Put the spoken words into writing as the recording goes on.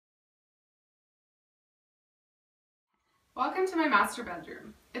Welcome to my master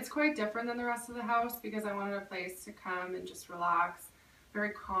bedroom. It's quite different than the rest of the house because I wanted a place to come and just relax, very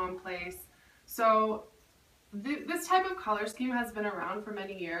calm place. So this type of color scheme has been around for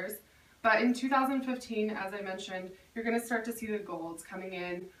many years, but in 2015, as I mentioned, you're going to start to see the golds coming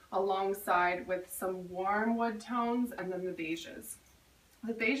in alongside with some warm wood tones and then the beiges.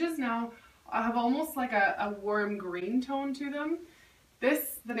 The beiges now have almost like a warm green tone to them.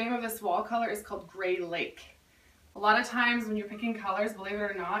 The name of this wall color is called Gray Lake. A lot of times when you're picking colors, believe it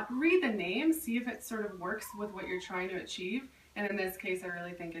or not, read the name, see if it sort of works with what you're trying to achieve. And in this case, I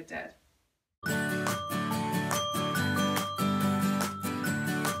really think it did.